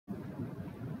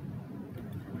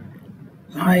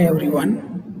Hi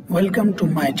everyone, welcome to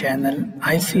my channel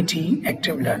ICT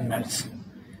Active Learners.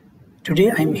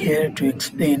 Today I'm here to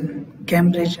explain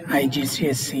Cambridge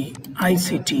IGCSE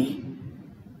ICT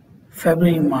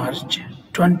February-March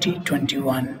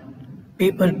 2021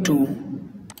 Paper 2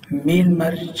 Mail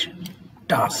Merge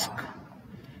task.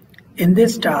 In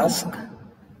this task,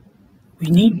 we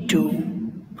need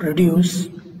to produce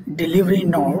delivery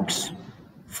notes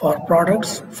for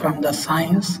products from the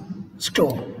science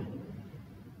store.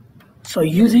 So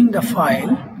using the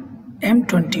file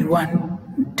M21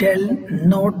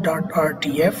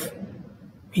 delnote.rtf,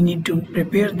 we need to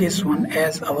prepare this one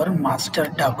as our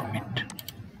master document.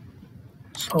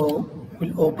 So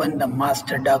we'll open the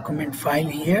master document file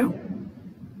here,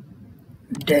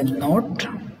 delnote.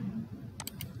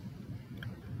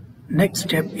 Next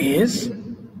step is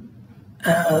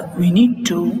we need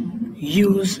to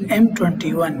use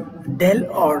M21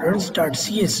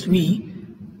 delorders.csv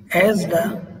as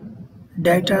the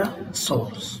data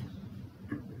source.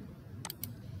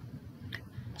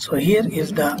 So here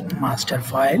is the master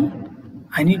file.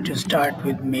 I need to start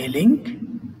with mailing.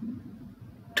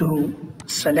 To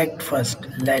select first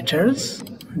letters,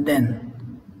 then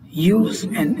use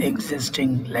an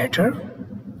existing letter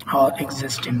or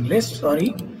existing list,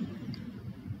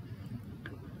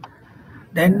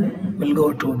 Then we'll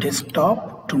go to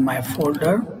desktop to my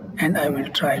folder and I will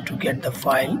try to get the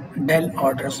file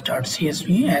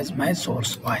delorders.csv as my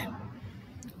source file.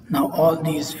 Now all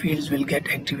these fields will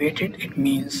get activated. It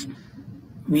means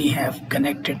we have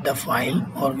connected the file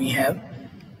or we have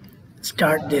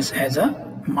started this as a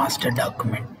master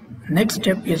document. Next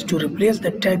step is to replace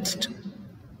the text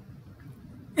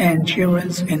and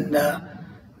URLs in the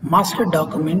master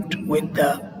document with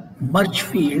the merge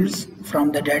fields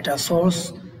from the data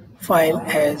source file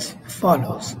as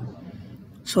follows.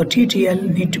 So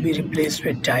TTL need to be replaced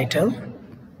with title,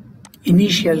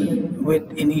 initial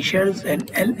with initials and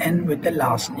LN with the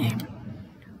last name.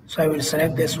 So I will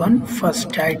select this one,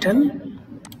 first title,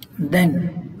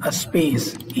 then a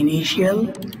space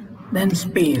initial, then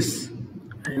space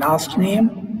last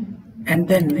name, and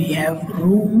then we have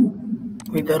room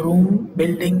with the room,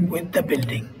 building with the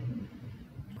building.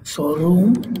 So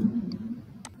room,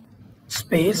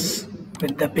 space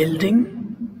with the building,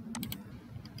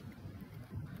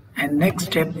 and next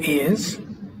step is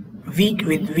week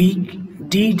with week,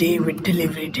 D-day with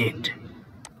delivery date.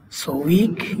 So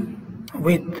week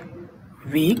with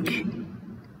week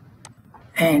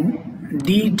and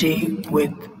D-day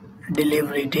with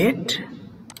delivery date.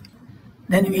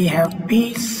 Then we have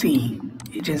PC,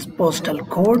 it is postal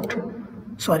code,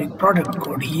 product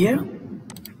code here.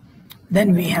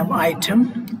 Then we have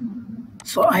item,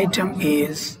 so item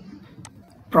is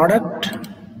product,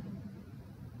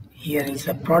 here is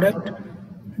the product.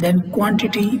 Then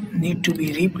quantity need to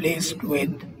be replaced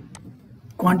with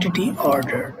quantity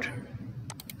ordered.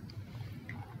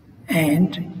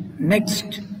 And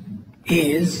next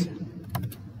is,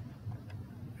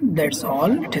 that's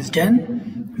all, it is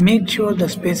done. Make sure the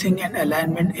spacing and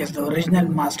alignment is the original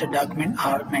master document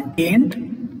are maintained.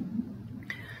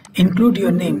 Include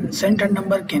your name, center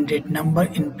number, candidate number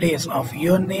in place of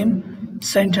your name,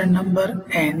 center number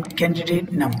and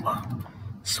candidate number.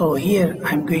 So here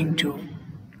I'm going to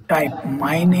type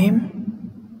my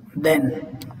name,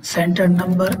 then center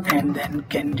number and then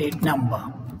candidate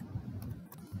number.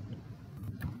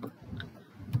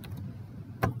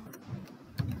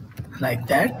 Like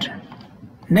that.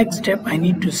 Next step, I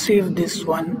need to save this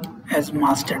one as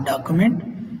master document,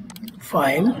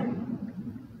 file,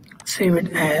 save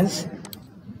it as,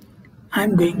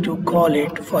 I'm going to call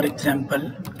it, for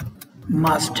example,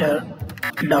 master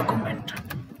document.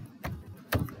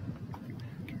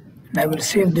 And I will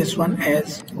save this one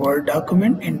as Word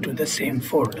document into the same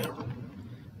folder.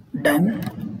 Done.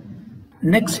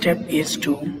 Next step is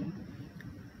to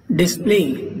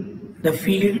display the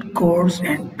field codes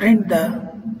and print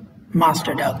the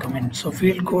master document. So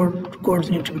field codes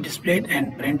need to be displayed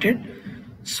and printed.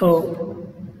 So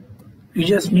you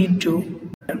just need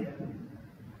to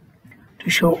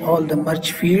show all the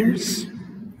merge fields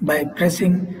by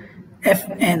pressing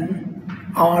FN,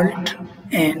 Alt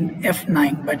and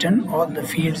F9 button. All the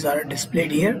fields are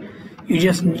displayed here. You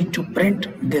just need to print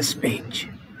this page.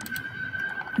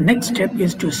 Next step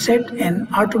is to set an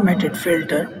automated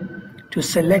filter to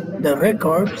select the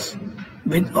records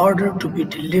with order to be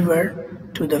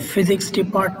delivered to the physics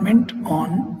department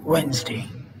on Wednesday.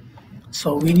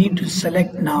 So we need to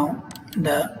select now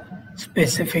the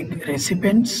specific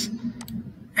recipients,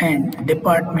 and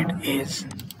department is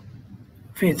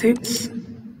physics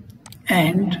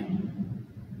and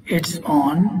it's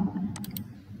on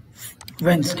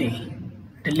Wednesday.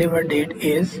 deliver date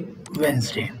is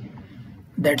Wednesday.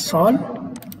 That's all.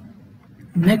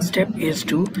 Next step is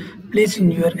to place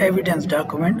in your evidence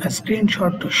document a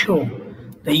screenshot to show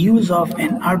the use of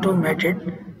an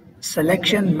automated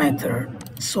selection method.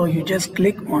 So you just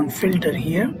click on filter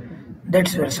here,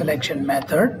 that's your selection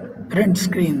method, print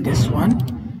screen this one,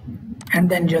 and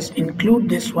then just include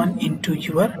this one into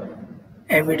your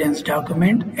evidence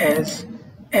document as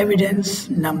evidence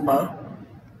number.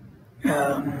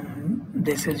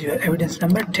 This is your evidence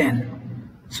number 10.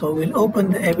 So we'll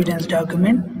open the evidence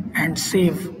document and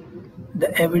save the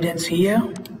evidence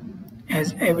here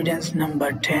as evidence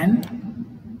number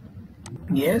 10.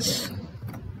 Yes.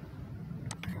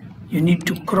 You need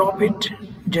to crop it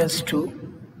just to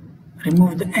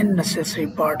remove the unnecessary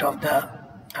part of the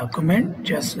document,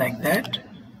 just like that.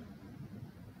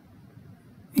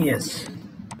 Yes.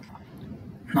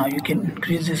 Now you can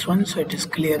increase this one so it is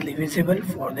clearly visible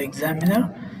for the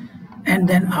examiner. And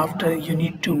then after, you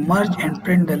need to merge and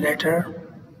print the letter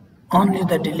only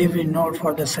the delivery note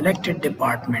for the selected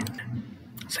department.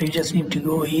 So you just need to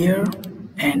go here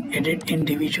and edit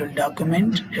individual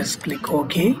document, just click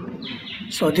OK.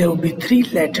 So there will be 3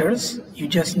 letters, you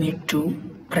just need to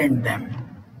print them.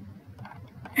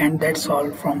 And that's all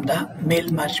from the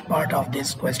mail merge part of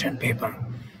this question paper.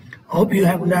 Hope you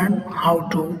have learned how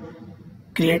to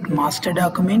create master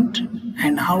document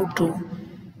and how to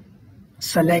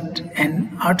select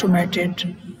an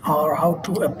automated, or how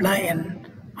to apply an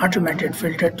automated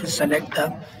filter to select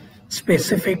the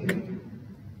specific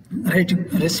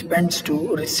recipients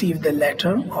to receive the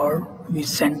letter, or we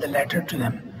send the letter to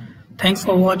them. Thanks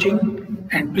for watching,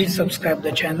 and please subscribe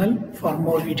the channel for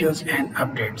more videos and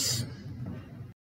updates.